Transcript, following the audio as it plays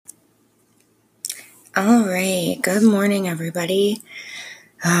All right. Good morning, everybody.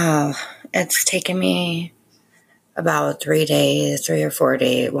 Oh, it's taken me about 3 days, 3 or 4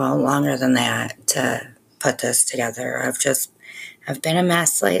 days, well, longer than that to put this together. I've been a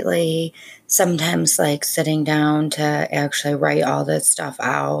mess lately. Sometimes, like, sitting down to actually write all this stuff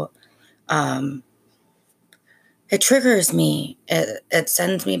out, um, it triggers me. It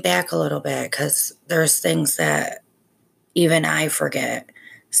sends me back a little bit because there's things that even I forget.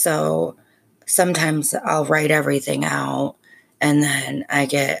 So sometimes I'll write everything out and then I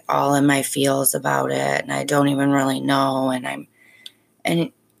get all in my feels about it and I don't even really know and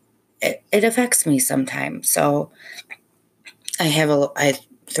it affects me sometimes. So I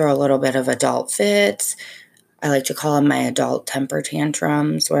throw a little bit of adult fits. I like to call them my adult temper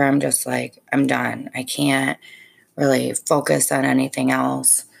tantrums where I'm just like, I'm done. I can't really focus on anything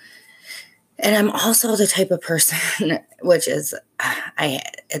else. And I'm also the type of person, which is,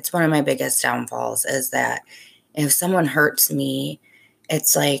 it's one of my biggest downfalls, is that if someone hurts me,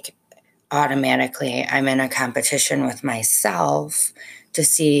 it's like automatically I'm in a competition with myself to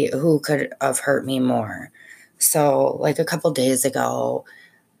see who could have hurt me more. So, like a couple days ago,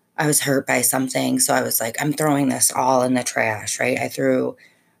 I was hurt by something. So I was like, I'm throwing this all in the trash, right? I threw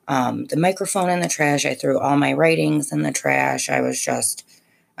the microphone in the trash. I threw all my writings in the trash. I was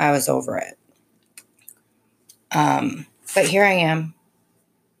over it. But here I am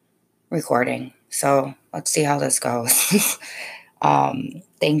recording. So let's see how this goes.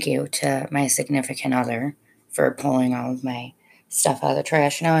 Thank you to my significant other for pulling all of my stuff out of the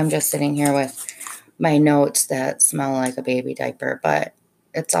trash. Now I'm just sitting here with my notes that smell like a baby diaper, but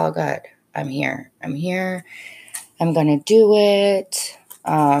it's all good. I'm here. I'm here. I'm going to do it.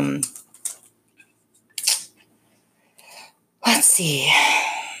 Let's see.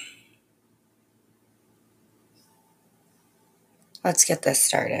 Let's get this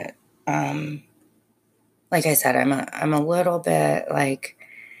started. Like I said, I'm a little bit like,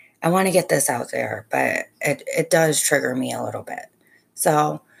 I want to get this out there, but it does trigger me a little bit.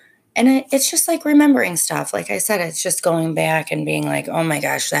 So, and it's just like remembering stuff. Like I said, it's just going back and being like, oh my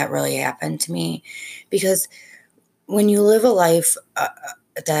gosh, that really happened to me. Because when you live a life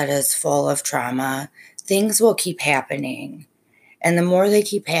that is full of trauma, things will keep happening. And the more they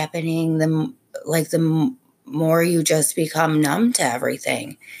keep happening, the more you just become numb to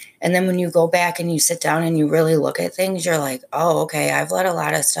everything. And then when you go back and you sit down and you really look at things, you're like, oh, okay, I've let a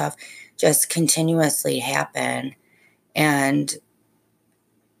lot of stuff just continuously happen. And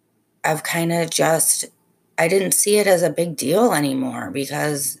I've kind of just, I didn't see it as a big deal anymore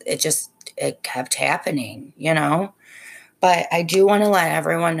because it kept happening, you know? But I do want to let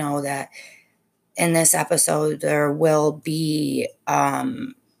everyone know that in this episode, there will be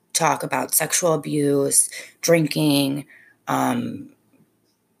talk about sexual abuse, drinking,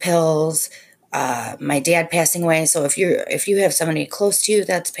 pills, my dad passing away. So if you have somebody close to you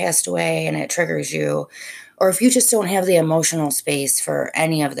that's passed away and it triggers you, or if you just don't have the emotional space for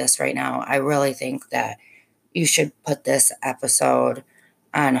any of this right now, I really think that you should put this episode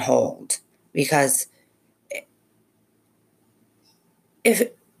on hold because if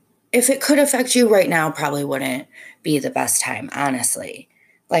if it could affect you right now, probably wouldn't be the best time, honestly.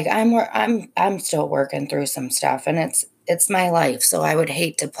 Like I'm still working through some stuff and it's my life, so I would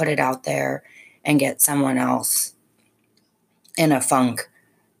hate to put it out there and get someone else in a funk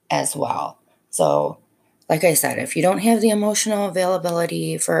as well. So, like I said, if you don't have the emotional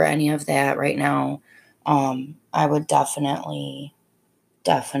availability for any of that right now, I would definitely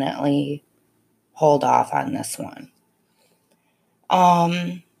hold off on this one.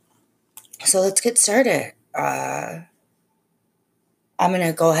 So let's get started. I'm going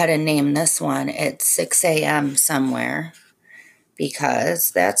to go ahead and name this one at 6 a.m. somewhere because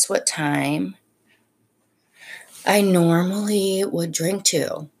that's what time I normally would drink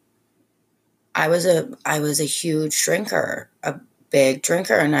to. I was a huge drinker, a big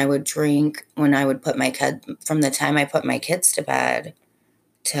drinker, and I would drink when I would put my kid from the time I put my kids to bed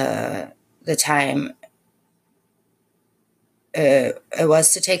to the time it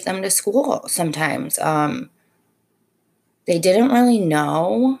was to take them to school sometimes. They didn't really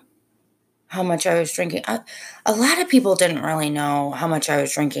know how much I was drinking. A lot of people didn't really know how much I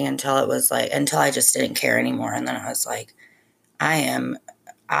was drinking until I just didn't care anymore. And then I was like, I am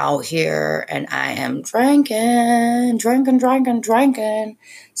out here and I am drinking.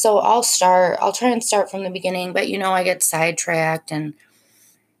 So I'll try and start from the beginning, but I get sidetracked and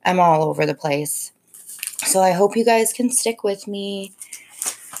I'm all over the place. So I hope you guys can stick with me.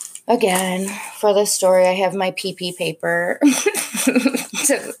 Again, for this story, I have my PP paper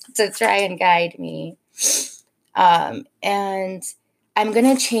to try and guide me. And I'm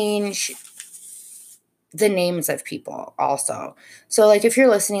going to change the names of people also. So like if you're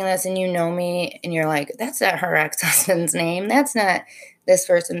listening to this and you know me and you're like, that's not her ex-husband's name, that's not this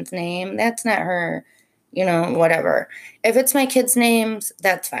person's name, that's not her, whatever. If it's my kids' names,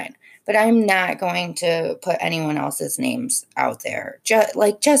 that's fine. But I'm not going to put anyone else's names out there.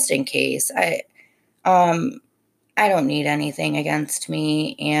 Just in case. I don't need anything against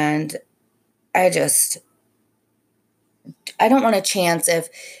me, and I don't want a chance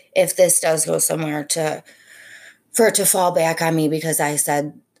if this does go somewhere for it to fall back on me because I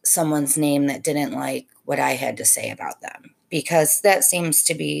said someone's name that didn't like what I had to say about them, because that seems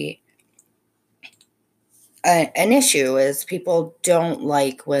to be an issue, is people don't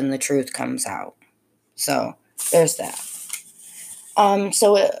like when the truth comes out. So there's that.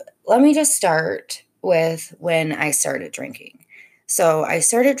 Let me just start with when I started drinking. So I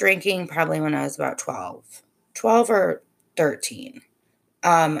started drinking probably when I was about 12 or 13.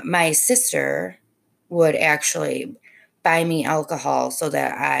 My sister would actually buy me alcohol so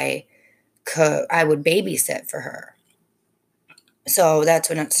that I would babysit for her. So that's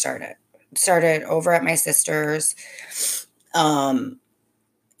when it started. It started over at my sister's. And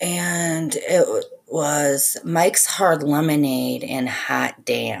it was Mike's Hard Lemonade and Hot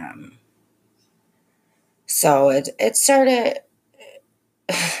Damn. So it started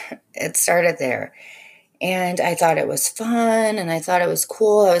it started there. And I thought it was fun and I thought it was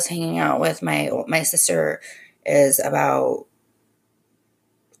cool. I was hanging out with my sister is about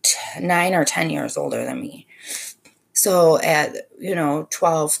 9 or 10 years older than me. So at,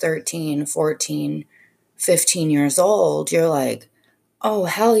 12, 13, 14, 15 years old, you're like, oh,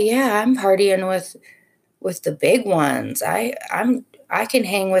 hell yeah, I'm partying with the big ones. I can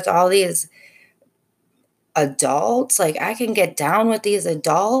hang with all these adults. Like, I can get down with these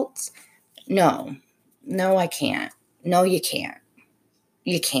adults. No, I can't. No, you can't.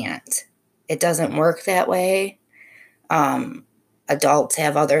 You can't. It doesn't work that way. Adults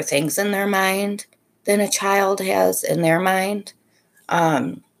have other things in their mind than a child has in their mind.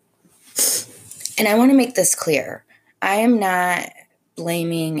 And I want to make this clear. I am not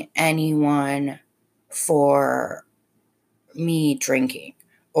blaming anyone for me drinking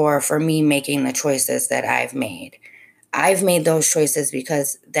or for me making the choices that I've made. I've made those choices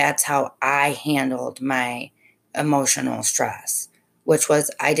because that's how I handled my emotional stress, which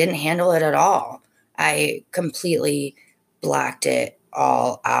was I didn't handle it at all. I completely blocked it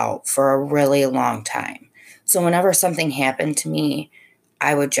all out for a really long time. So whenever something happened to me,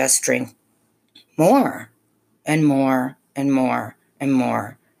 I would just drink more and more and more and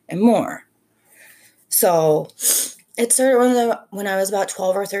more and more. So it started when I was about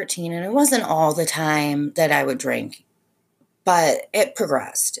 12 or 13, and it wasn't all the time that I would drink, but it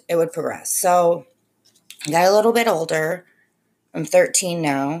progressed. It would progress. So I got a little bit older. I'm 13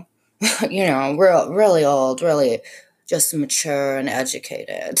 now, really old, really just mature and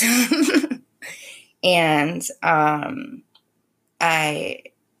educated. And I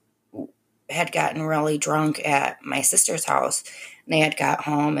had gotten really drunk at my sister's house, and they had got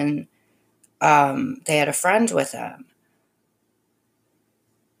home, and they had a friend with them.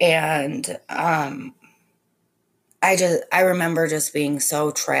 And I remember just being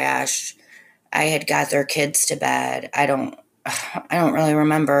so trashed. I had got their kids to bed. I don't really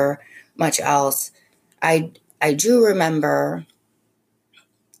remember much else. I do remember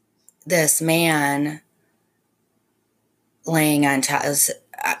this man laying on top,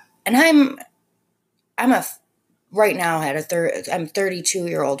 and I'm right now I'm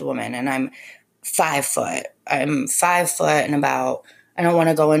 32-year-old woman, and I'm 5 foot. I'm 5 foot and about, I don't want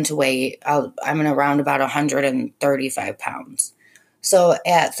to go into weight. I'm in around about 135 pounds. So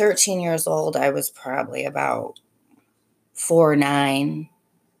at 13 years old, I was probably about 4'9",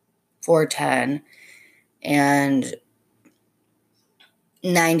 4'10", and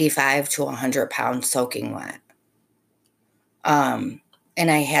 95 to 100 pounds soaking wet. And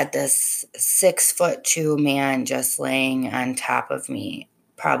I had this 6'2" man just laying on top of me,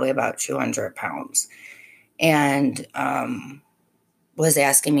 probably about 200 pounds. And was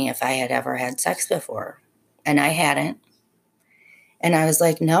asking me if I had ever had sex before. And I hadn't. And I was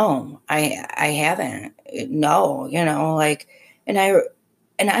like, no, I haven't. No, and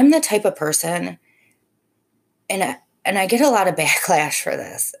I'm the type of person, and I get a lot of backlash for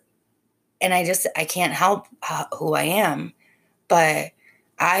this. And I can't help who I am, but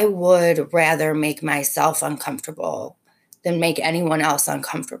I would rather make myself uncomfortable than make anyone else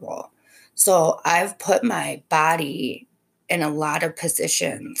uncomfortable. So I've put my body in a lot of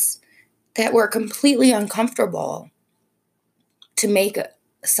positions that were completely uncomfortable to make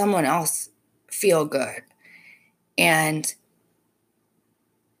someone else feel good. And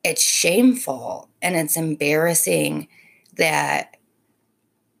it's shameful and it's embarrassing that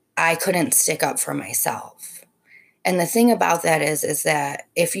I couldn't stick up for myself. And the thing about that is that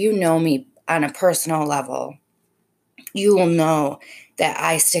if you know me on a personal level, you will know that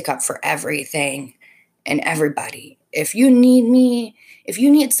I stick up for everything and everybody. If you need me, if you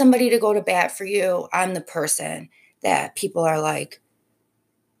need somebody to go to bat for you, I'm the person that people are like,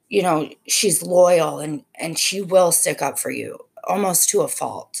 she's loyal and she will stick up for you almost to a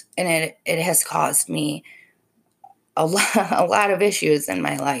fault. And it has caused me a lot of issues in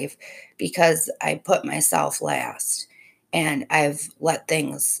my life because I put myself last and I've let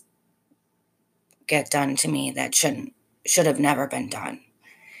things get done to me that should have never been done.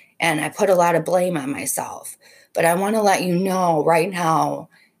 And I put a lot of blame on myself. But I want to let you know right now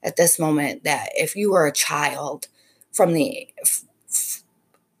at this moment that if you were a child from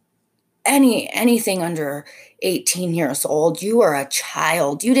anything under 18 years old, you were a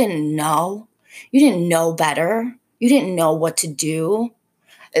child. You didn't know. You didn't know better. You didn't know what to do.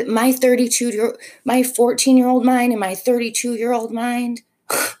 My 14-year-old mind and my 32-year-old mind,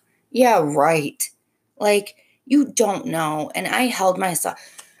 yeah, right. Like, you don't know. And I held myself.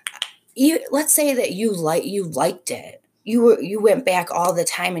 Let's say that you liked it. You went back all the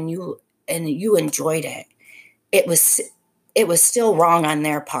time and you enjoyed it. It was still wrong on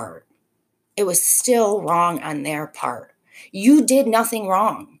their part. It was still wrong on their part. You did nothing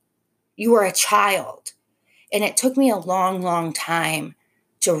wrong. You were a child. And it took me a long, long time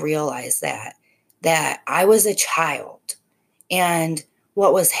to realize that I was a child and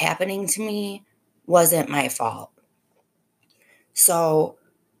what was happening to me wasn't my fault. So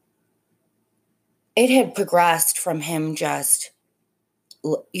it had progressed from him just,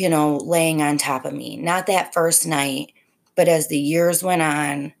 laying on top of me. Not that first night, but as the years went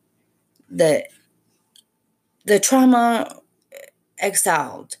on, the trauma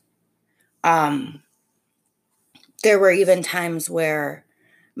excelled. There were even times where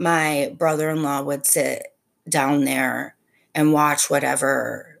my brother-in-law would sit down there and watch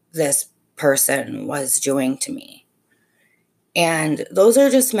whatever this person was doing to me. And those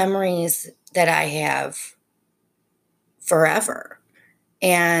are just memories that I have forever.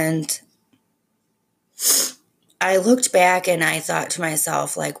 And I looked back and I thought to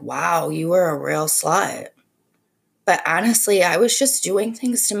myself, like, wow, you were a real slut. But honestly, I was just doing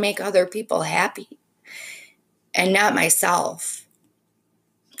things to make other people happy and not myself.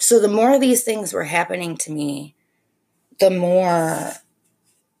 So the more these things were happening to me, the more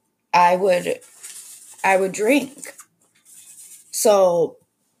I would drink. So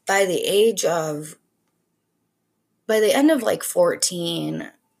by the end of like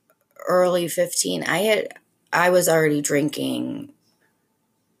 14, early 15, I was already drinking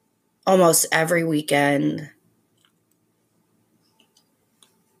almost every weekend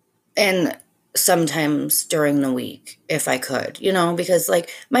and sometimes during the week if I could, because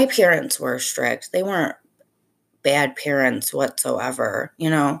like my parents were strict. They weren't bad parents whatsoever.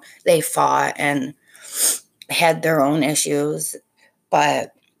 They fought and had their own issues,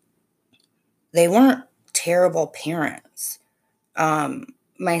 but they weren't terrible parents.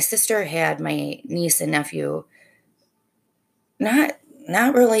 My sister had my niece and nephew not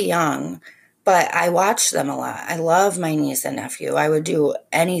really young, but I watched them a lot. I love my niece and nephew. I would do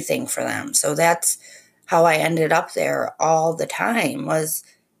anything for them. So that's how I ended up there all the time, was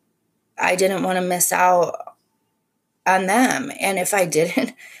I didn't want to miss out on them. And if I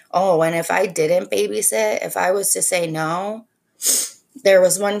didn't, babysit, if I was to say no, there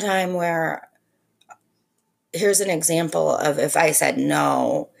was one time where, here's an example of if I said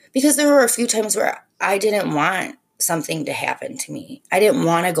no, because there were a few times where I didn't want something to happen to me. I didn't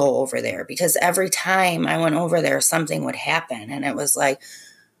want to go over there because every time I went over there, something would happen. And it was like,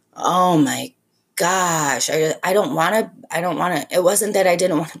 oh my gosh, I don't want to, it wasn't that I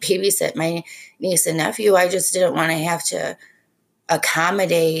didn't want to babysit my niece and nephew. I just didn't want to have to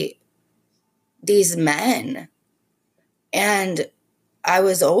accommodate these men. And I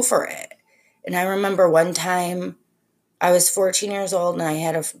was over it. And I remember one time I was 14 years old and I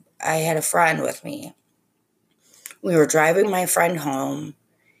had a friend with me. We were driving my friend home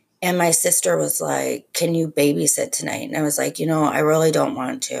and my sister was like, "Can you babysit tonight?" And I was like, I really don't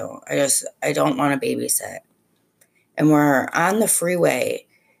want to. I don't want to babysit. And we're on the freeway.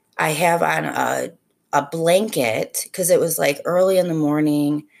 I have on a blanket because it was like early in the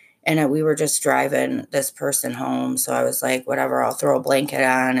morning and we were just driving this person home. So I was like, whatever, I'll throw a blanket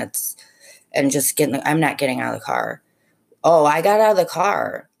on. I'm not getting out of the car. Oh, I got out of the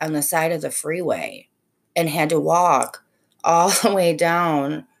car on the side of the freeway and had to walk all the way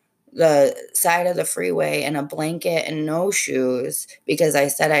down the side of the freeway in a blanket and no shoes because I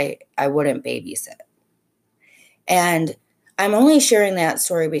said I wouldn't babysit. And I'm only sharing that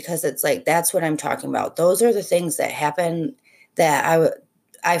story because it's like, that's what I'm talking about. Those are the things that happen that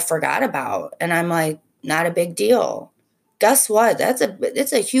I forgot about. And I'm like, not a big deal. Guess what?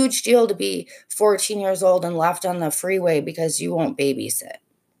 It's a huge deal to be 14 years old and left on the freeway because you won't babysit.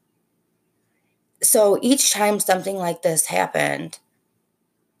 So each time something like this happened,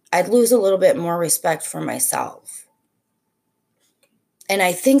 I'd lose a little bit more respect for myself. And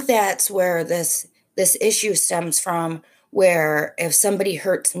I think that's where this issue stems from, where if somebody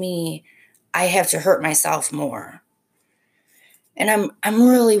hurts me, I have to hurt myself more. And I'm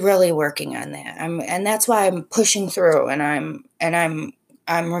really, really working on that. And that's why I'm pushing through, and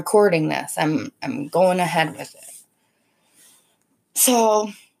I'm recording this. I'm going ahead with it.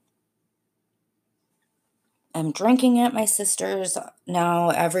 So I'm drinking at my sister's now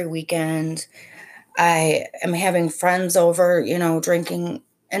every weekend. I am having friends over, drinking,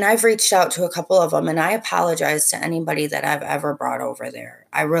 and I've reached out to a couple of them, and I apologize to anybody that I've ever brought over there.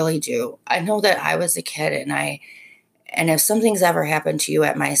 I really do. I know that I was a kid, and if something's ever happened to you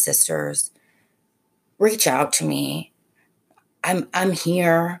at my sister's, reach out to me. I'm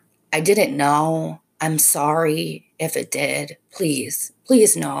here. I didn't know. I'm sorry if it did. Please,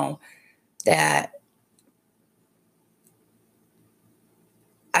 please know that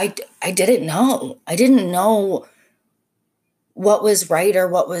I didn't know. I didn't know what was right or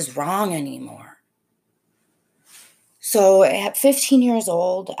what was wrong anymore. So at 15 years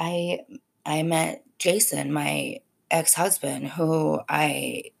old, I met Jason, my ex-husband, who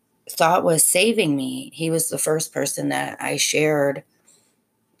I thought was saving me. He was the first person that I shared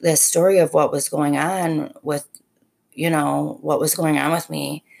this story of what was going on with, what was going on with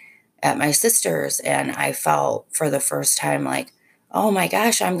me at my sister's. And I felt for the first time like, oh my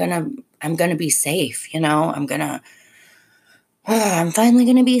gosh, I'm gonna be safe. I'm finally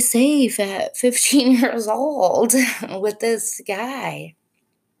going to be safe at 15 years old with this guy.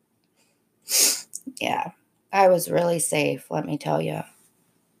 Yeah, I was really safe, let me tell you.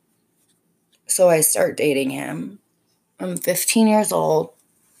 So I start dating him. I'm 15 years old.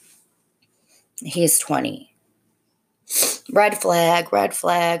 He's 20. Red flag, red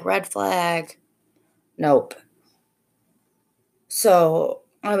flag, red flag. Nope. So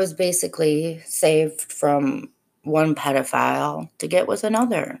I was basically saved from one pedophile to get with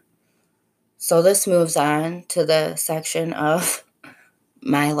another. So this moves on to the section of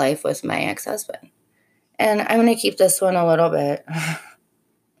my life with my ex-husband. And I'm going to keep this one a little bit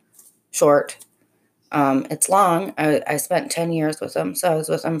short. It's long. I spent 10 years with him. So I was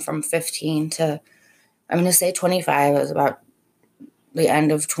with him from 15 to, I'm going to say 25. It was about the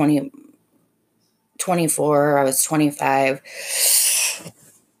end of 24. I was 25.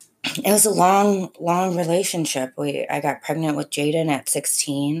 It was a long, long relationship. I got pregnant with Jaden at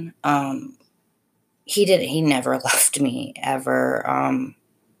 16. He never left me ever.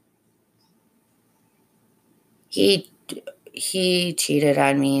 He cheated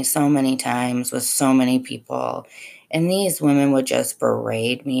on me so many times with so many people, and these women would just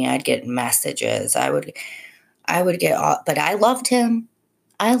berate me. I'd get messages. I would get all, but I loved him.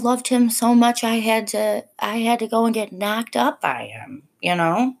 I loved him so much. I had to go and get knocked up by him.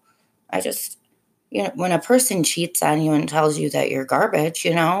 I just, when a person cheats on you and tells you that you're garbage,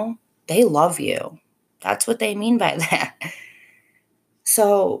 they love you. That's what they mean by that.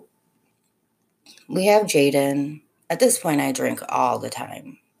 So we have Jaden. At this point, I drink all the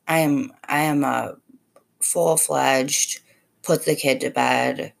time. I am a full-fledged, put the kid to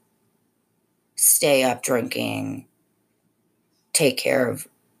bed, stay up drinking, take care of,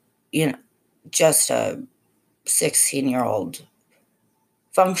 just a 16-year-old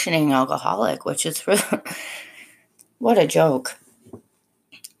functioning alcoholic, which is really, what a joke.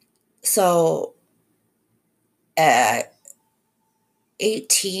 So at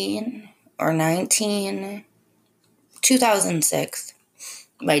 18 or 19, 2006,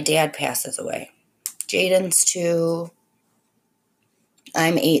 my dad passes away. Jaden's 2.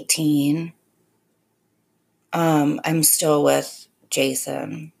 I'm 18. I'm still with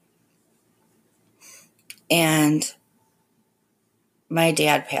Jason. And my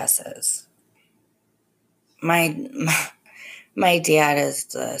dad passes. My dad is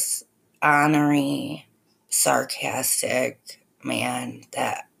this ornery, sarcastic man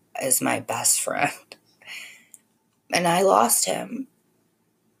that is my best friend. And I lost him.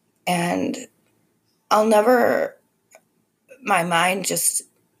 And my mind just,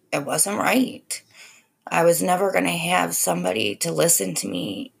 it wasn't right. I was never going to have somebody to listen to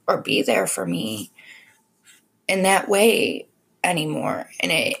me or be there for me in that way anymore.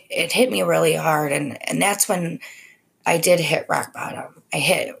 And it hit me really hard. And that's when I did hit rock bottom. I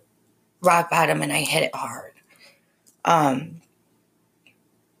hit rock bottom and I hit it hard.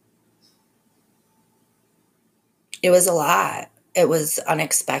 It was a lot. It was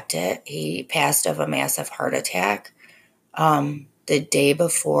unexpected. He passed of a massive heart attack. The day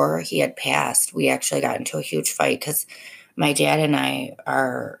before he had passed, we actually got into a huge fight because my dad and I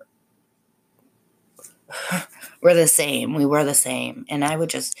we're the same. We were the same. And I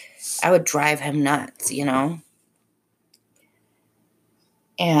would drive him nuts, you know?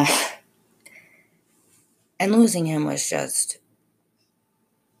 And losing him was just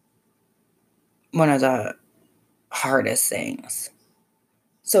one of the hardest things.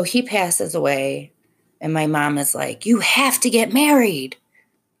 So he passes away, and my mom is like, you have to get married.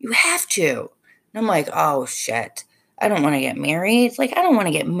 You have to. And I'm like, oh, shit. I don't want to get married. Like, I don't want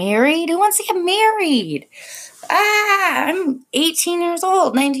to get married. Who wants to get married? I'm 18 years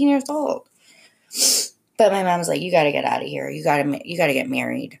old, 19 years old. But my mom's like, you got to get out of here. You got to get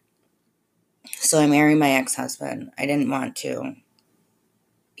married. So I married my ex-husband. I didn't want to.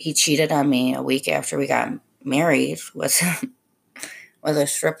 He cheated on me a week after we got married with a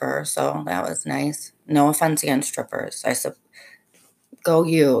stripper. So that was nice. No offense against strippers. I said, go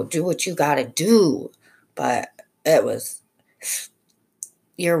you. Do what you got to do. But it was,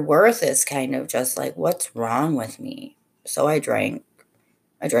 your worth is kind of just like, what's wrong with me? So I drank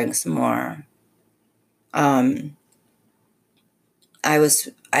some more.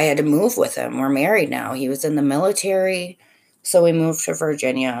 I had to move with him. We're married now. He was in the military, so we moved to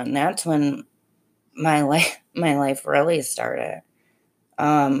Virginia, and that's when my life really started.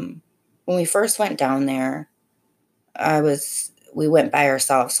 When we first went down there, we went by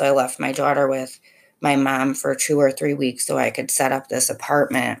ourselves, so I left my daughter with my mom for 2 or 3 weeks so I could set up this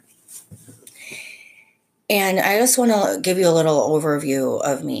apartment. And I just want to give you a little overview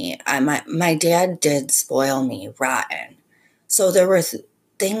of me. My dad did spoil me rotten. So there were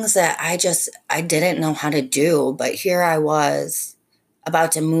things that I didn't know how to do, but here I was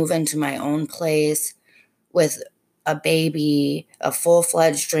about to move into my own place with a baby, a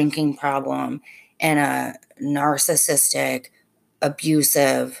full-fledged drinking problem, and a narcissistic,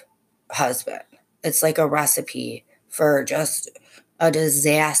 abusive husband. It's like a recipe for just a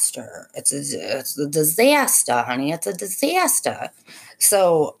disaster. It's a disaster, honey. It's a disaster.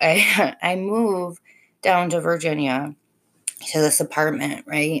 So I moved down to Virginia to this apartment,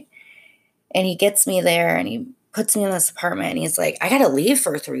 right? And he gets me there and he puts me in this apartment and he's like, I got to leave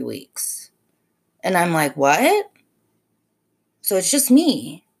for 3 weeks. And I'm like, what? So it's just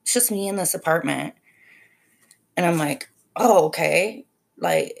me. It's just me in this apartment. And I'm like, oh, okay.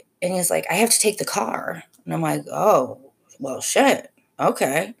 Like, and he's like, I have to take the car. And I'm like, oh, well, shit.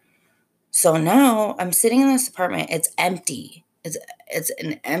 Okay. So now I'm sitting in this apartment. It's empty. It's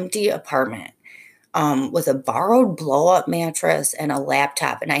an empty apartment. With a borrowed blow-up mattress and a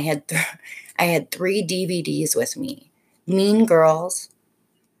laptop. And I had 3 DVDs with me. Mean Girls,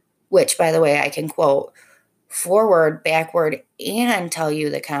 which, by the way, I can quote forward, backward, and tell you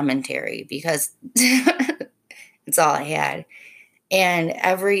the commentary because it's all I had. And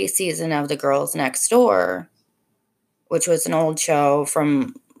every season of The Girls Next Door, which was an old show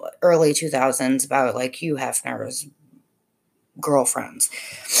from early 2000s about like Hugh Hefner's girlfriends.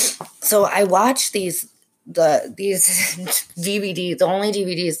 So I watched these DVDs, the only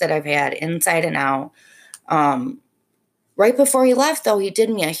DVDs that I've had, Inside and Out. Right before he left, though, he did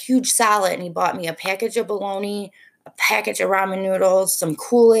me a huge solid and he bought me a package of bologna, a package of ramen noodles, some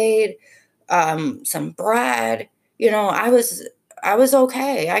Kool-Aid, some bread. You know, I was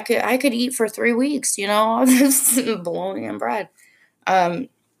okay. I could eat for 3 weeks, you know, bologna and bread. I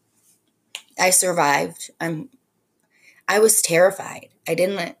survived. I was terrified. I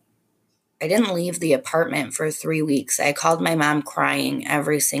didn't leave the apartment for 3 weeks. I called my mom crying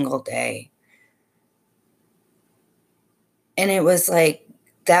every single day. And it was like,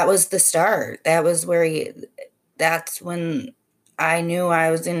 that was the start. That's when I knew I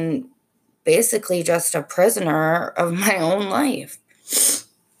was in basically just a prisoner of my own life.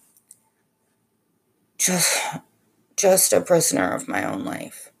 Just a prisoner of my own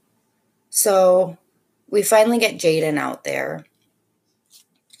life. So we finally get Jaden out there.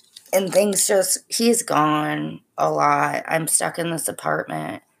 And he's gone a lot. I'm stuck in this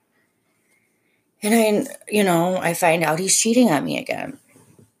apartment. And I find out he's cheating on me again.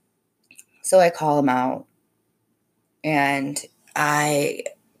 So I call him out. And I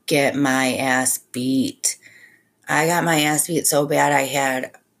get my ass beat. I got my ass beat so bad I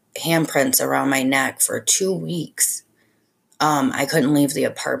had handprints around my neck for 2 weeks. I couldn't leave the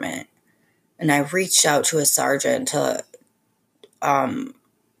apartment. And I reached out to a sergeant to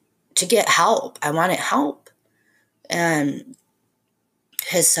to get help. I wanted help. And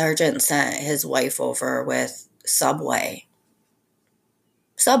his sergeant sent his wife over with Subway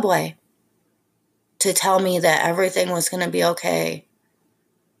to tell me that everything was going to be okay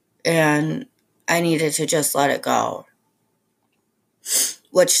and I needed to just let it go,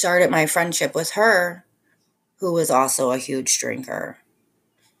 which started my friendship with her, who was also a huge drinker.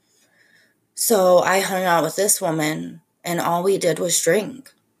 So I hung out with this woman, and all we did was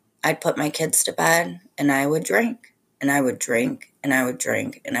drink. I'd put my kids to bed, and I would drink, and I would drink, and I would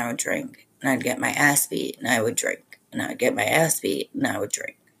drink, and I would drink, and I'd get my ass beat, and I would drink, and I'd get my ass beat, and I would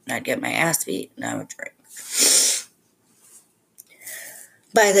drink, and I'd get my ass beat, and I would drink.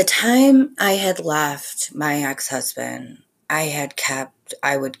 By the time I had left my ex-husband, I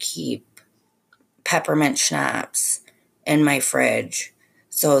would keep peppermint schnapps in my fridge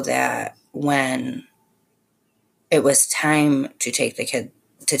so that when it was time to take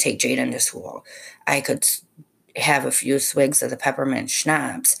Jaden to school, I could have a few swigs of the peppermint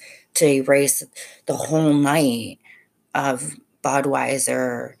schnapps to erase the whole night of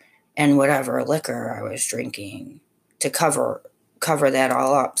Budweiser and whatever liquor I was drinking, to cover that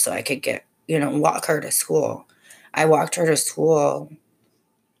all up so I could walk her to school. I walked her to school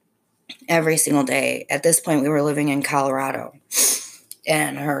every single day. At this point, we were living in Colorado,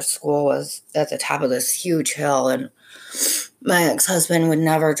 and her school was at the top of this huge hill, and my ex-husband would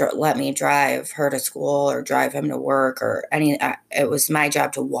never let me drive her to school or drive him to work or any. It was my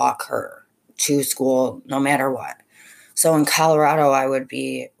job to walk her to school no matter what. So in Colorado, I would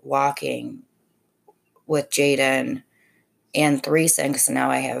be walking with Jaden and Threesen, because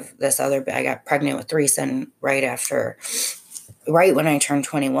now I got pregnant with Threesen right when I turned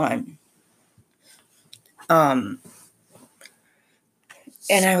 21. And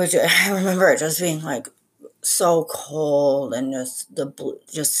I remember it just being like so cold and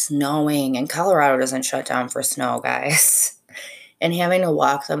just snowing, and Colorado doesn't shut down for snow, guys. And having to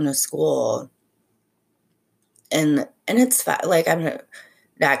walk them to school, and it's like, I'm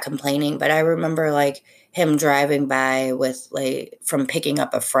not complaining, but I remember like him driving by from picking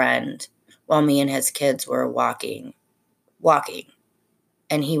up a friend while me and his kids were walking,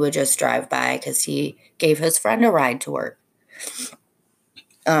 and he would just drive by because he gave his friend a ride to work.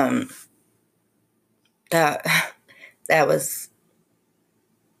 That was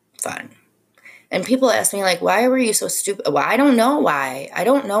fun. And people ask me, like, why were you so stupid? Well, I don't know why. I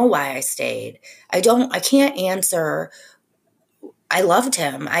don't know why I stayed. I can't answer. I loved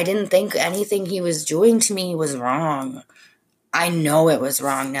him. I didn't think anything he was doing to me was wrong. I know it was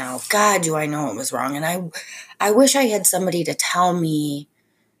wrong now. God, do I know it was wrong. And I wish I had somebody to tell me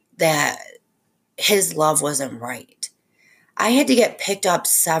that his love wasn't right. I had to get picked up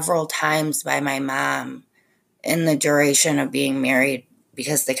several times by my mom in the duration of being married,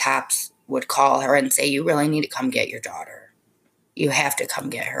 because the cops would call her and say, you really need to come get your daughter. You have to come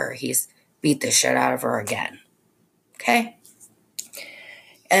get her. He's beat the shit out of her again. Okay?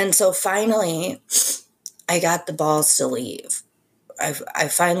 And so finally, I got the balls to leave. I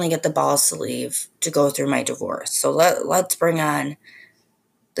finally get the balls to leave to go through my divorce. So let's bring on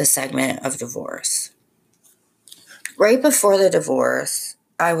the segment of divorce. Right before the divorce,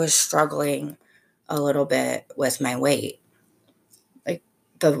 I was struggling a little bit with my weight.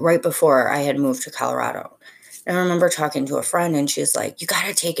 But right before I had moved to Colorado. And I remember talking to a friend, and she's like, you got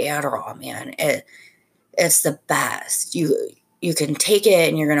to take Adderall, man. It's the best. You can take it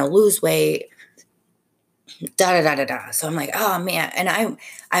and you're going to lose weight. So I'm like, oh man. And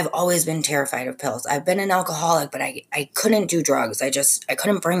I've always been terrified of pills. I've been an alcoholic, but I couldn't do drugs. I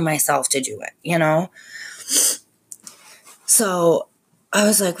couldn't bring myself to do it, So I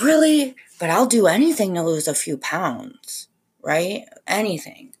was like, really? But I'll do anything to lose a few pounds, right?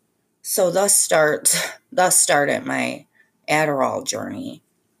 Anything. So thus started my Adderall journey.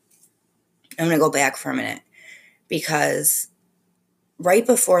 I'm going to go back for a minute, because right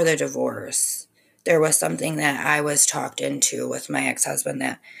before the divorce, there was something that I was talked into with my ex-husband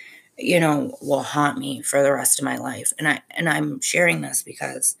that, will haunt me for the rest of my life. And I'm sharing this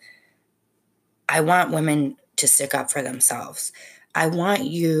because I want women to stick up for themselves. I want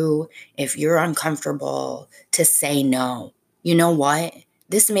you, if you're uncomfortable, to say no. You know what?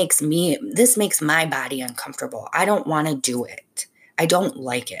 This makes my body uncomfortable. I don't want to do it. I don't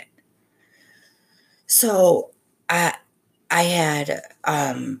like it. So I had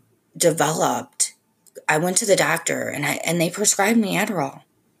developed. I went to the doctor and they prescribed me Adderall.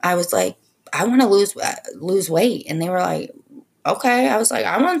 I was like, I want to lose weight, and they were like, okay. I was like,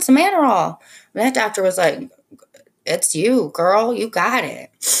 I want some Adderall. And that doctor was like, it's you, girl. You got it.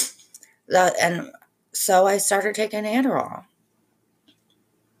 And so I started taking Adderall.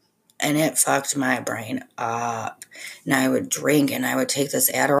 and it fucked my brain up. And I would drink and I would take this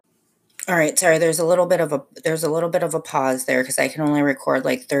Adderall. All right, sorry, there's a little bit of a pause there because I can only record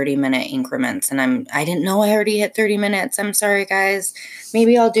like 30-minute increments, and I didn't know I already hit 30 minutes. I'm sorry, guys.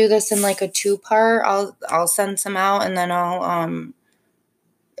 Maybe I'll do this in like a 2-part. I'll send some out and then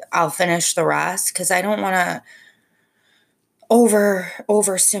I'll finish the rest because I don't want to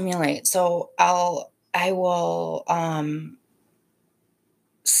overstimulate. So I will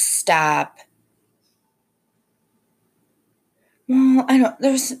stop. Well, I don't.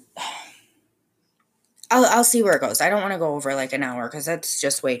 I'll see where it goes. I don't want to go over like an hour because that's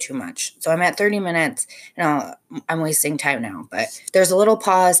just way too much. So I'm at 30 minutes and I'm wasting time now. But there's a little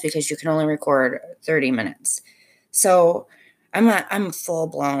pause because you can only record 30 minutes. So I'm full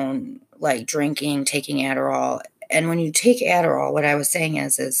blown like drinking, taking Adderall. And when you take Adderall, what I was saying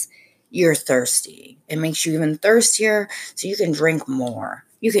is you're thirsty. It makes you even thirstier, so you can drink more.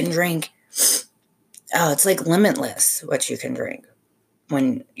 You can drink. Oh, it's like limitless what you can drink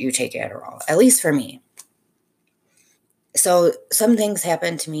when you take Adderall. At least for me. So some things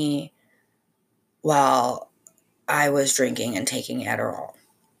happened to me while I was drinking and taking Adderall.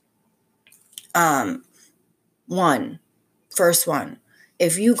 First one,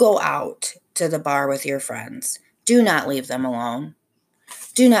 if you go out to the bar with your friends, do not leave them alone.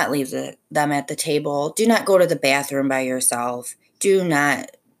 Do not leave them at the table. Do not go to the bathroom by yourself. Do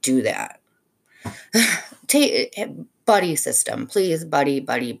not do that. Take buddy system, please. Buddy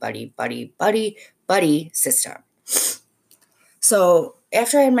system. So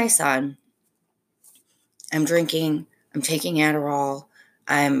after I had my son, I'm drinking, I'm taking Adderall,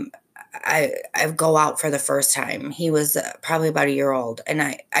 I go out for the first time. He was probably about a year old, and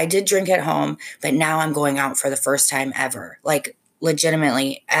I did drink at home, but now I'm going out for the first time ever, like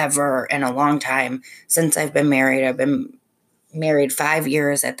legitimately ever in a long time since I've been married. I've been married 5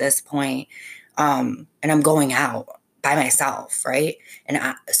 years at this point, and I'm going out by myself, right?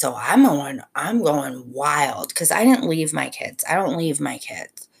 And so I'm going wild because I didn't leave my kids. I don't leave my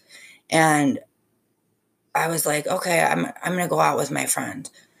kids, and I was like, okay, I'm going to go out with my friend.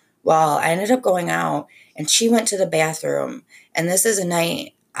 Well, I ended up going out and she went to the bathroom. And this is a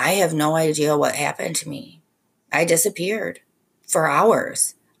night I have no idea what happened to me. I disappeared for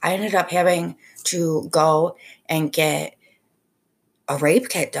hours. I ended up having to go and get a rape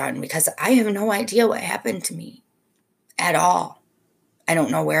kit done because I have no idea what happened to me at all. I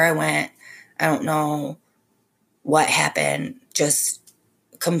don't know where I went. I don't know what happened. Just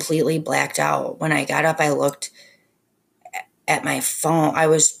completely blacked out. When I got up, I looked at my phone. I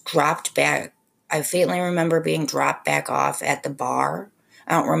was dropped back. I faintly remember being dropped back off at the bar.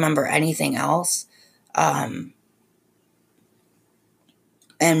 I don't remember anything else. And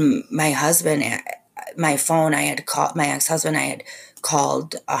my husband, my phone, I had called my ex-husband. I had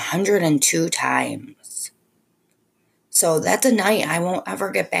called 102 times. So that's a night I won't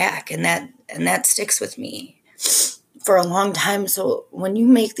ever get back, and that sticks with me for a long time. So when you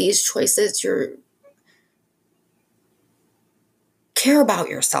make these choices, you're care about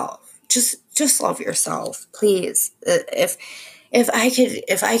yourself. Just love yourself, please. If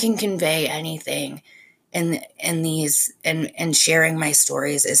I can convey anything in these and sharing my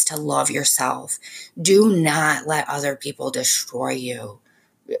stories is to love yourself. Do not let other people destroy you.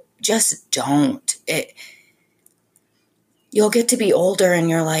 Just don't. You'll get to be older and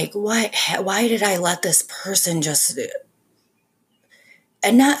you're like, what? Why did I let this person just?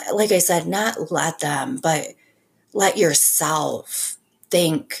 And not, like I said, not let them, but let yourself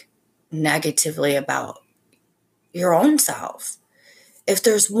think negatively about your own self. If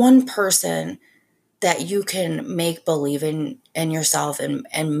there's one person that you can make believe in yourself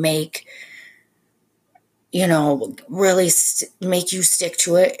and make, really make you stick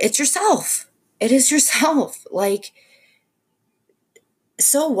to it, it's yourself. It is yourself. Like,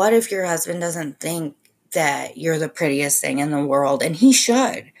 so what if your husband doesn't think that you're the prettiest thing in the world? And he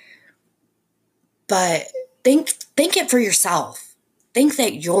should. But think it for yourself. Think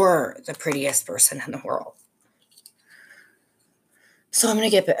that you're the prettiest person in the world. So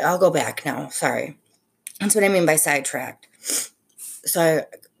I'll go back now. Sorry. That's what I mean by sidetracked. So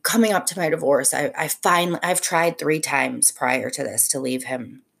coming up to my divorce, I've tried 3 times prior to this to leave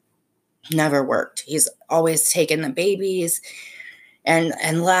him. Never worked. He's always taken the babies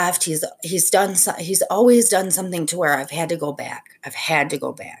and left. He's always done something to where I've had to go back.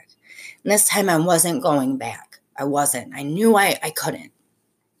 And this time I wasn't going back. I wasn't. I knew I couldn't.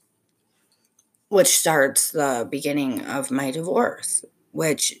 Which starts the beginning of my divorce,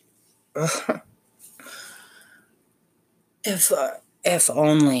 which if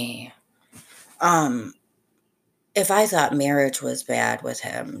only if I thought marriage was bad with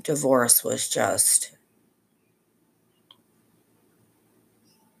him, divorce was just,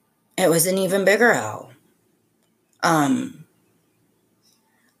 it was an even bigger hell. Um,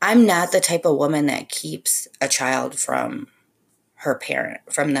 I'm not the type of woman that keeps a child from her parent,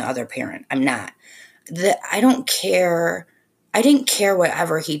 from the other parent. I'm not. I don't care. I didn't care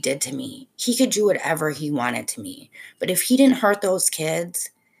whatever he did to me. He could do whatever he wanted to me. But if he didn't hurt those kids,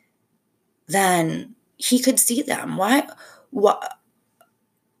 then he could see them. Why? What?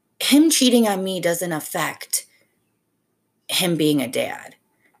 Him cheating on me doesn't affect him being a dad.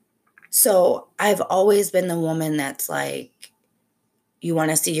 So I've always been the woman that's like, you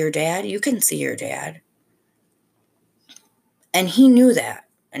want to see your dad? You can see your dad. And he knew that.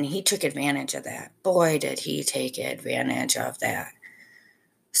 And he took advantage of that. Boy, did he take advantage of that.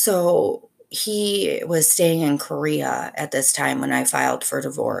 So he was staying in Korea at this time when I filed for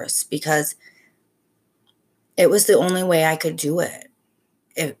divorce because it was the only way I could do it.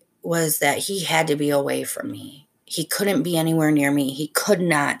 It was that he had to be away from me. He couldn't be anywhere near me. He could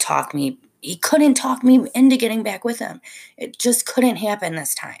not talk me. He couldn't talk me into getting back with him. It just couldn't happen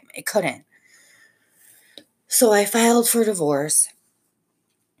this time. It couldn't. So I filed for divorce.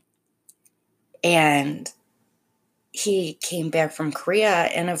 And he came back from Korea.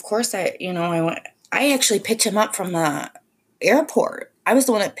 And of course, I actually picked him up from the airport. I was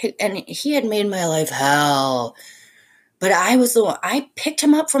the one that picked, and he had made my life hell. But I picked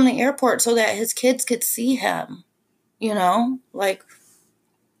him up from the airport so that his kids could see him. Like,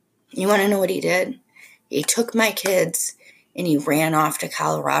 you want to know what he did? He took my kids and he ran off to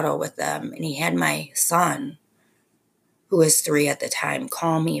Colorado with them. And he had my son, who was 3 at the time,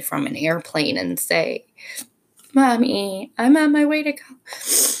 call me from an airplane and say, Mommy, I'm on my way to go.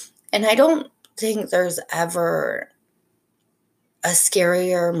 And I don't think there's ever a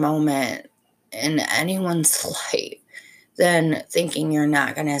scarier moment in anyone's life than thinking you're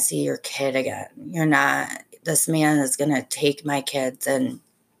not going to see your kid again. This man is going to take my kids and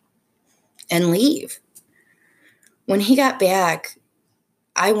leave. When he got back,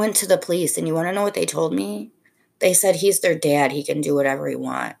 I went to the police, and you want to know what they told me? They said he's their dad. He can do whatever he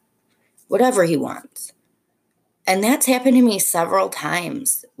wants. And that's happened to me several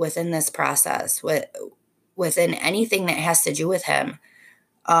times within this process, within anything that has to do with him.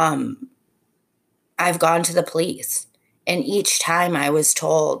 I've gone to the police, and each time I was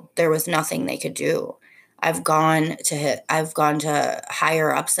told there was nothing they could do. I've gone to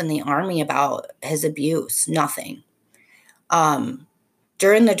higher ups in the Army about his abuse. Nothing.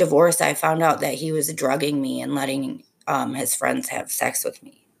 During the divorce, I found out that he was drugging me and letting his friends have sex with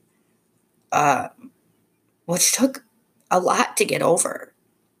me, which took a lot to get over.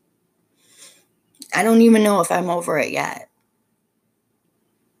 I don't even know if I'm over it yet,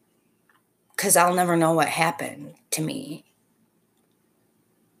 because I'll never know what happened to me,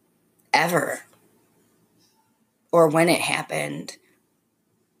 ever, or when it happened,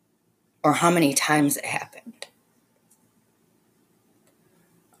 or how many times it happened.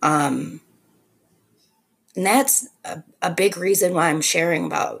 And that's a big reason why I'm sharing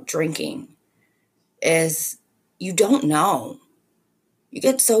about drinking, is you don't know. You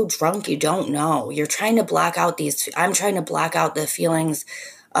get so drunk, you don't know. You're trying to block out I'm trying to block out the feelings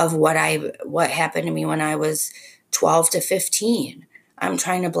of what happened to me when I was 12 to 15. I'm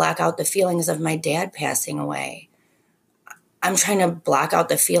trying to block out the feelings of my dad passing away. I'm trying to block out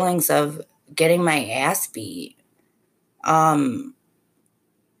the feelings of getting my ass beat. And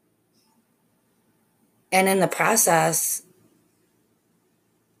in the process,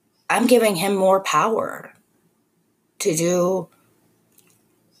 I'm giving him more power to do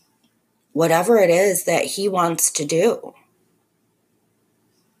whatever it is that he wants to do.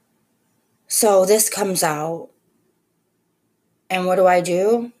 So this comes out, and what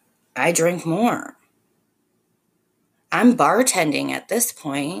do? I drink more. I'm bartending at this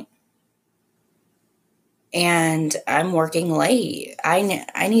point, and I'm working late. I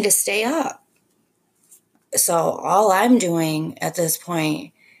need to stay up. So all I'm doing at this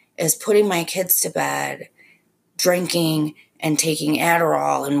point is putting my kids to bed, drinking and taking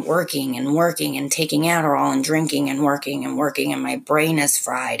Adderall, and working and taking Adderall and drinking and working, and my brain is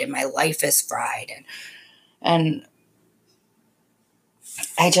fried and my life is fried. And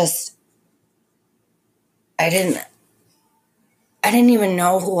I didn't even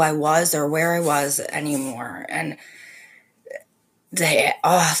know who I was or where I was anymore. And the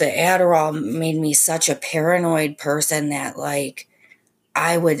Adderall made me such a paranoid person that, like,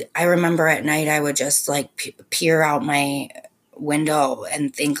 I remember at night I would just like peer out my window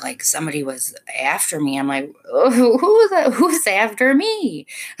and think like somebody was after me. I'm like, oh, who's after me?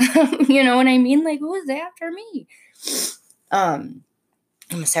 You know what I mean? Like, who's after me? I'm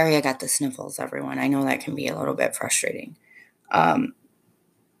sorry I got the sniffles, everyone. I know that can be a little bit frustrating. And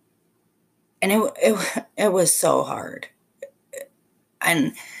it was so hard.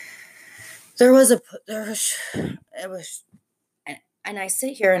 And there was, it was, and I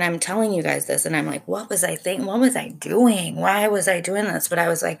sit here and I'm telling you guys this and I'm like, what was I thinking? What was I doing? Why was I doing this? But I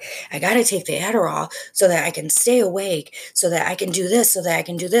was like, I got to take the Adderall so that I can stay awake, so that I can do this, so that I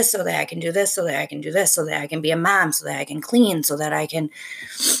can do this, so that I can do this, so that I can do this, so that I can be a mom, so that I can clean, so that I can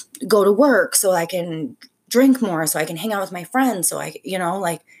go to work, so I can drink more, so I can hang out with my friends. So I,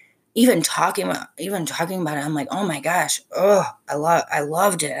 like even talking about it, I'm like, oh my gosh, I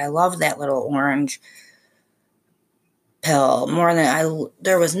loved it. I loved that little orange pill more than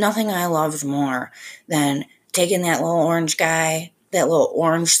there was nothing I loved more than taking that little orange guy, that little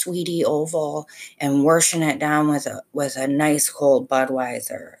orange sweetie oval, and washing it down with a nice cold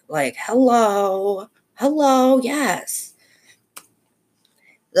Budweiser. Like, hello, yes.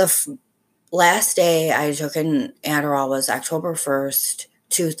 The last day I took an Adderall was October 1st,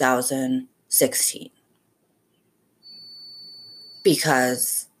 2016,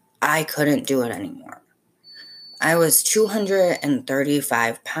 because I couldn't do it anymore. I was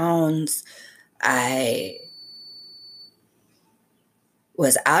 235 pounds. I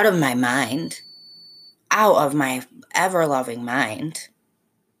was out of my mind, out of my ever-loving mind.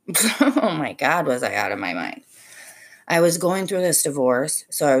 Oh my God, was I out of my mind. I was going through this divorce,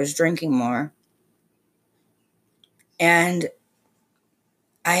 so I was drinking more. And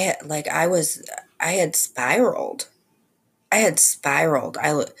I had spiraled.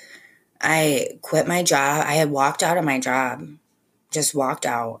 I quit my job. I had walked out of my job, just walked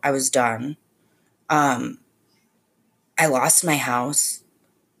out. I was done. I lost my house.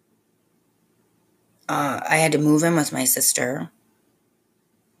 I had to move in with my sister.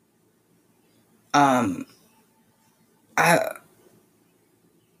 I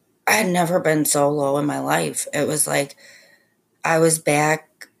had never been so low in my life. It was like I was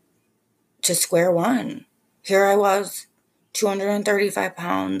back to square one. Here I was, 235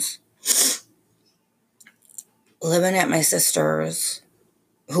 pounds, living at my sister's,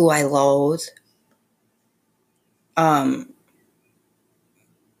 who I loathe,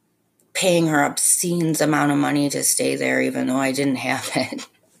 paying her obscene amount of money to stay there even though I didn't have it.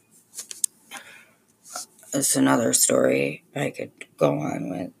 It's another story I could go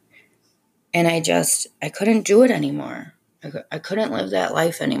on with. And I couldn't do it anymore. I couldn't live that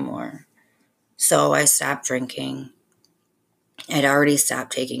life anymore. So I stopped drinking. I'd already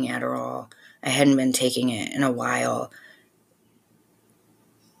stopped taking Adderall. I hadn't been taking it in a while.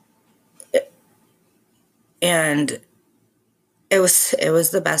 And it was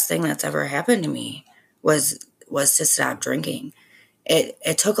the best thing that's ever happened to me was to stop drinking.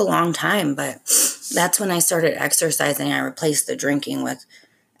 It took a long time, but that's when I started exercising. I replaced the drinking with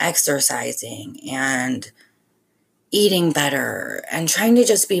exercising and eating better and trying to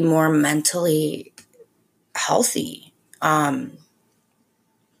just be more mentally healthy. And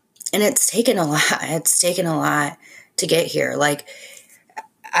it's taken a lot. It's taken a lot to get here. Like,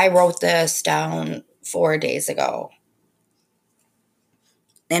 I wrote this down 4 days ago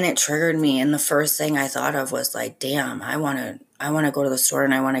and it triggered me. And the first thing I thought of was like, damn, I want to go to the store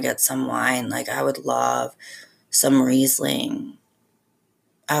and I want to get some wine. Like, I would love some Riesling.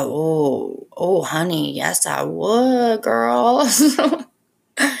 Oh, honey, yes, I would, girl.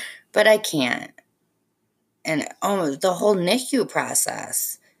 But I can't. And the whole NICU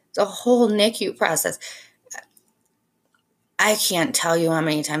process. I can't tell you how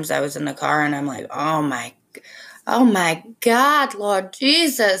many times I was in the car and I'm like, oh my God, Lord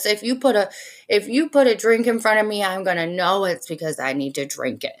Jesus, if you put a drink in front of me, I'm going to know it's because I need to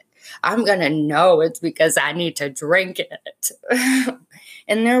drink it. I'm going to know it's because I need to drink it.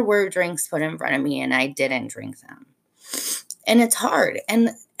 And there were drinks put in front of me and I didn't drink them. And it's hard.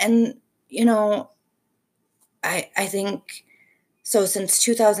 And I think so since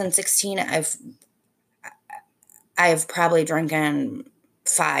 2016 I've probably drinking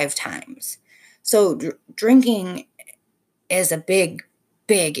 5 times. So drinking is a big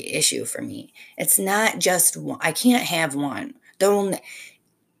issue for me. It's not just one. I can't have one.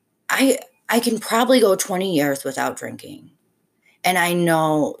 I can probably go 20 years without drinking. And I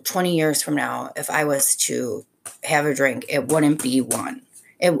know 20 years from now, if I was to have a drink, it wouldn't be one.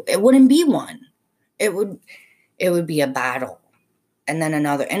 It wouldn't be one. It would be a bottle and then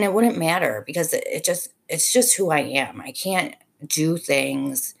another. And it wouldn't matter because it's just who I am. I can't do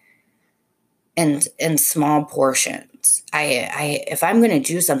things in small portions. If I'm going to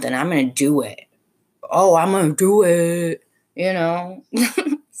do something, I'm going to do it. Oh, I'm going to do it,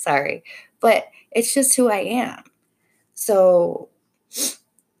 Sorry. But it's just who I am. So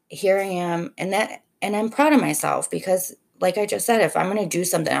here I am, and I'm proud of myself because, like I just said, if I'm going to do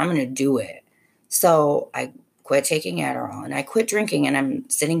something, I'm going to do it. So I quit taking Adderall and I quit drinking, and I'm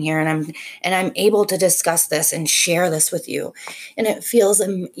sitting here and I'm able to discuss this and share this with you. And it feels,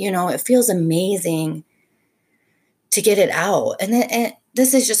 it feels amazing to get it out. And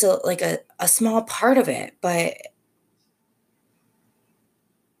this is just a small part of it, but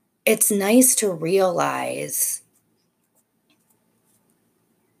it's nice to realize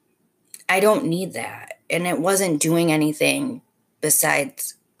I don't need that. And it wasn't doing anything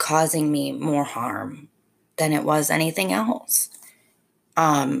besides causing me more harm than it was anything else.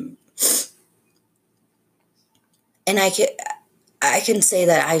 And I can say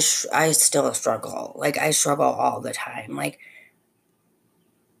that I still struggle. Like, I struggle all the time. Like,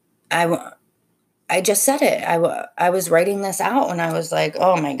 I just said it. I was writing this out and I was like,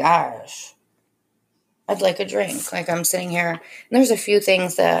 oh my gosh, I'd like a drink. Like, I'm sitting here and there's a few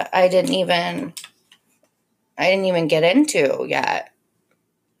things that I didn't even get into yet,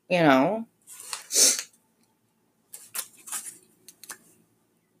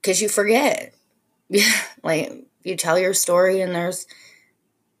 because you forget. Like, you tell your story and there's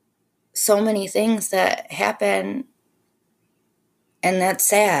so many things that happen, and that's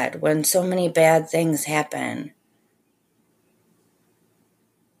sad when so many bad things happen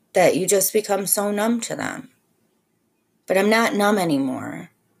that you just become so numb to them. But I'm not numb anymore,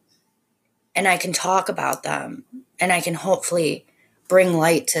 and I can talk about them, and I can hopefully bring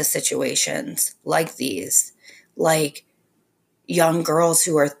light to situations like these, like young girls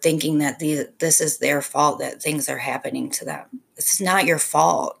who are thinking that this is their fault, that things are happening to them. This is not your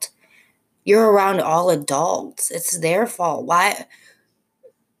fault. You're around all adults. It's their fault. Why,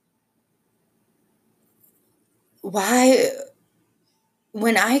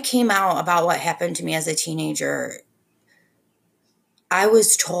 when I came out about what happened to me as a teenager, I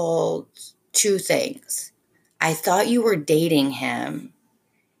was told two things. I thought you were dating him,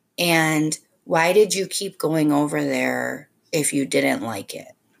 and why did you keep going over there if you didn't like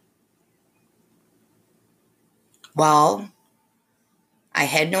it? Well, I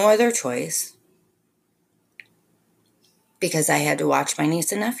had no other choice because I had to watch my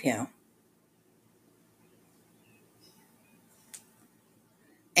niece and nephew.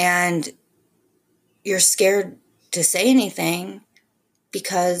 And you're scared to say anything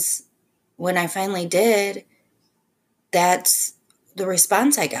because when I finally did, that's the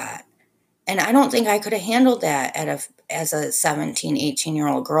response I got. And I don't think I could have handled that as a 17,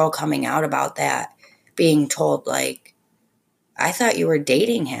 18-year-old girl coming out about that, being told, like, I thought you were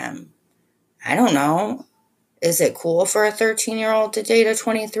dating him. I don't know. Is it cool for a 13-year-old to date a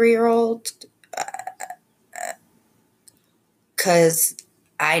 23-year-old? Because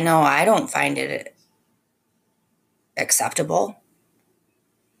I know I don't find it acceptable.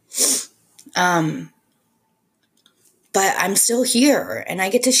 But I'm still here, and I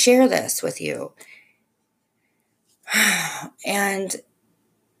get to share this with you. And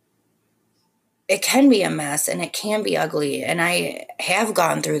it can be a mess, and it can be ugly, and I have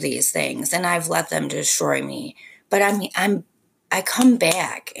gone through these things, and I've let them destroy me. But I come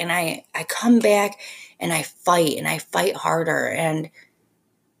back, and I come back, and I fight harder, and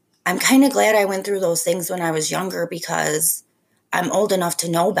I'm kind of glad I went through those things when I was younger because I'm old enough to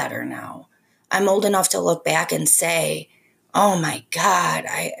know better now. I'm old enough to look back and say, oh my God,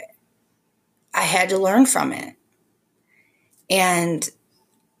 I had to learn from it. And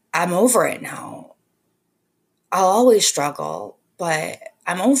I'm over it now. I'll always struggle, but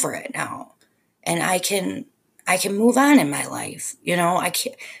I'm over it now. And I can move on in my life. I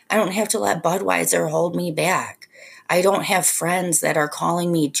don't have to let Budweiser hold me back. I don't have friends that are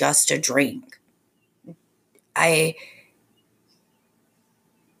calling me just to drink. I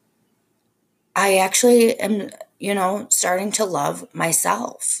actually am, starting to love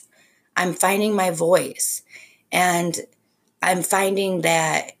myself. I'm finding my voice, and I'm finding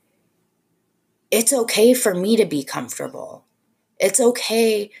that it's okay for me to be comfortable. It's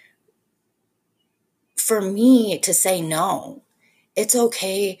okay for me to say no. It's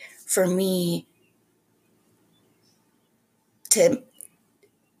okay for me to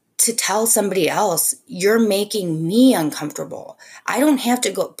tell somebody else, you're making me uncomfortable. I don't have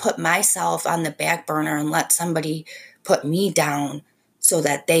to go put myself on the back burner and let somebody put me down so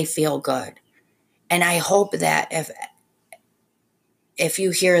that they feel good. And I hope that if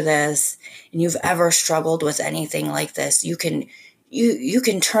you hear this and you've ever struggled with anything like this, you can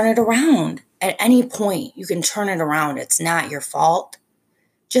turn it around. at any point you can turn it around. It's not your fault.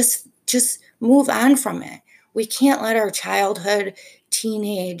 Just move on from it. We can't let our childhood,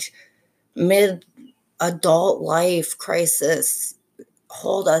 teenage, mid-adult life crisis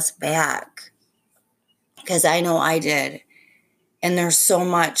hold us back. Because I know I did. And there's so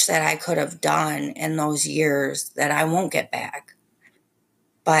much that I could have done in those years that I won't get back.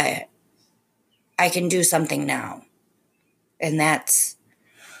 But I can do something now. And that's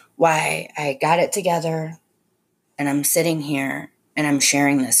why I got it together. And I'm sitting here and I'm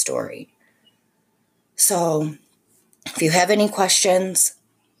sharing this story. So if you have any questions,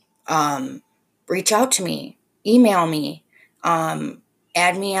 reach out to me, email me,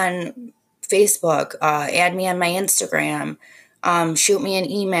 add me on Facebook, add me on my Instagram, shoot me an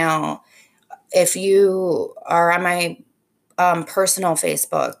email. If you are on my personal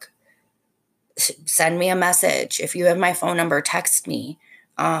Facebook, send me a message. If you have my phone number, text me.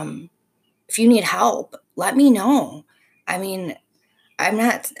 If you need help, let me know. I mean, I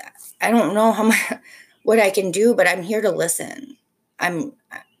don't know how much, what I can do, but I'm here to listen.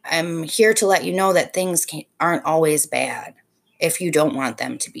 I'm here to let you know that things aren't always bad if you don't want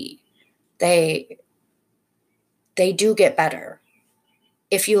them to be. They do get better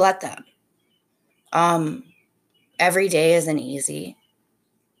if you let them. Every day isn't easy,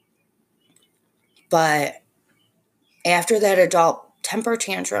 but after that adult temper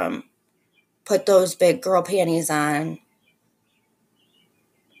tantrum, put those big girl panties on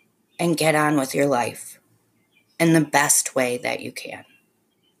and get on with your life in the best way that you can.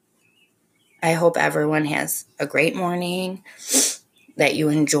 I hope everyone has a great morning, that you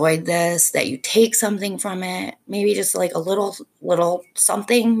enjoyed this, that you take something from it, maybe just like a little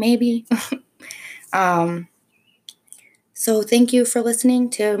something, maybe. So thank you for listening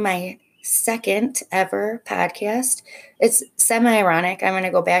to my second ever podcast. It's semi-ironic. I'm going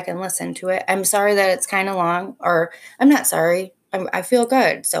to go back and listen to it. I'm sorry that it's kind of long, or I'm not sorry. I feel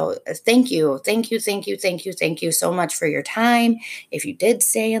good. So thank you. Thank you so much for your time. If you did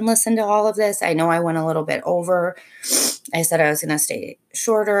stay and listen to all of this, I know I went a little bit over. I said I was going to stay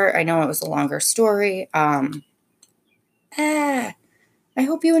shorter. I know it was a longer story. I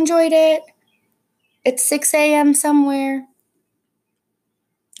hope you enjoyed it. It's 6 a.m. somewhere.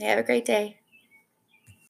 Have a great day.